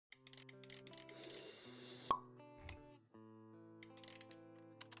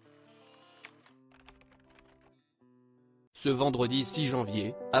Ce vendredi 6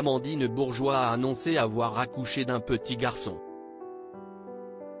 janvier, Amandine Bourgeois a annoncé avoir accouché d'un petit garçon.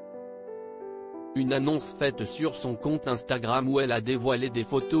 Une annonce faite sur son compte Instagram où elle a dévoilé des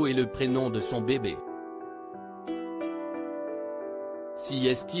photos et le prénom de son bébé.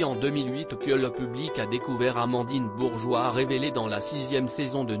 C'est en 2008 que le public a découvert Amandine Bourgeois révélée dans la 6e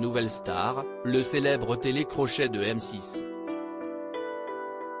saison de Nouvelle Star, le célèbre télécrochet de M6.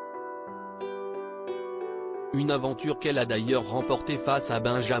 Une aventure qu'elle a d'ailleurs remportée face à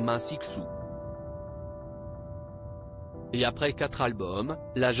Benjamin Sixou. Et après 4 albums,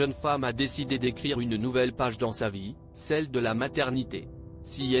 la jeune femme a décidé d'écrire une nouvelle page dans sa vie, celle de la maternité.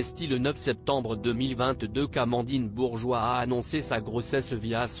 C'est le 9 septembre 2022 qu'Amandine Bourgeois a annoncé sa grossesse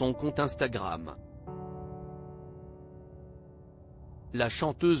via son compte Instagram. La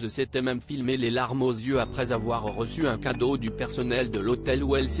chanteuse s'était même filmé les larmes aux yeux après avoir reçu un cadeau du personnel de l'hôtel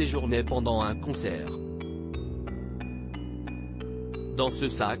où elle séjournait pendant un concert. Dans ce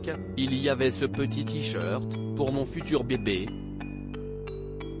sac, il y avait ce petit t-shirt, pour mon futur bébé.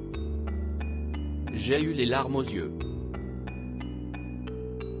 J'ai eu les larmes aux yeux.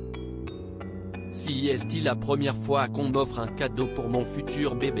 C'est la première fois qu'on m'offre un cadeau pour mon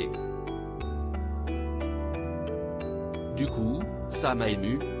futur bébé. Du coup, ça m'a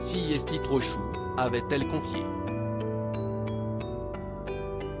ému, c'est trop chou, avait-elle confié.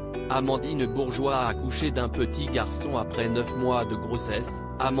 Amandine Bourgeois a accouché d'un petit garçon après 9 mois de grossesse.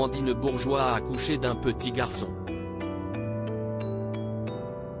 Amandine Bourgeois a accouché d'un petit garçon.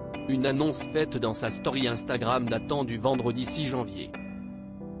 Une annonce faite dans sa story Instagram datant du vendredi 6 janvier.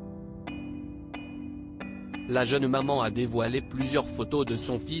 La jeune maman a dévoilé plusieurs photos de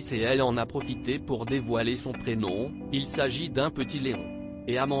son fils et elle en a profité pour dévoiler son prénom, il s'agit d'un petit Léon.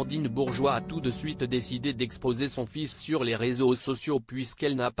 Et Amandine Bourgeois a tout de suite décidé d'exposer son fils sur les réseaux sociaux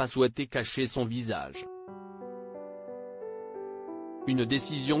puisqu'elle n'a pas souhaité cacher son visage. Une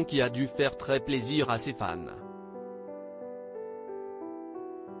décision qui a dû faire très plaisir à ses fans.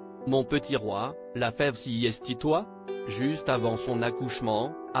 Mon petit roi, la fève c'est toi ? Juste avant son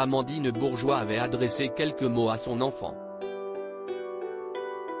accouchement, Amandine Bourgeois avait adressé quelques mots à son enfant.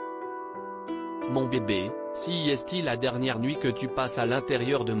 Mon bébé, c'est la dernière nuit que tu passes à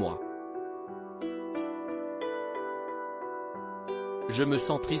l'intérieur de moi. Je me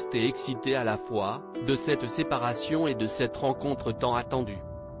sens triste et excitée à la fois, de cette séparation et de cette rencontre tant attendue.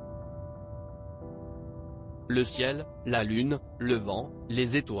 Le ciel, la lune, le vent,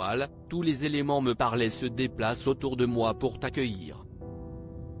 les étoiles, tous les éléments me parlaient se déplacent autour de moi pour t'accueillir.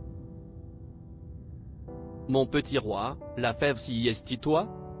 Mon petit roi, la fève c'est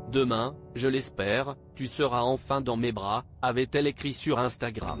toi ? Demain, je l'espère, tu seras enfin dans mes bras, avait-elle écrit sur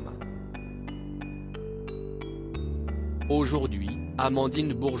Instagram. Aujourd'hui,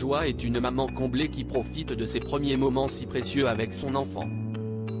 Amandine Bourgeois est une maman comblée qui profite de ses premiers moments si précieux avec son enfant.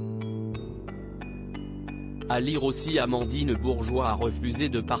 À lire aussi, Amandine Bourgeois a refusé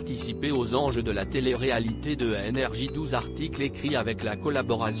de participer aux Anges de la télé-réalité de NRJ. 12 articles écrits avec la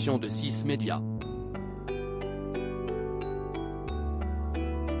collaboration de 6 médias.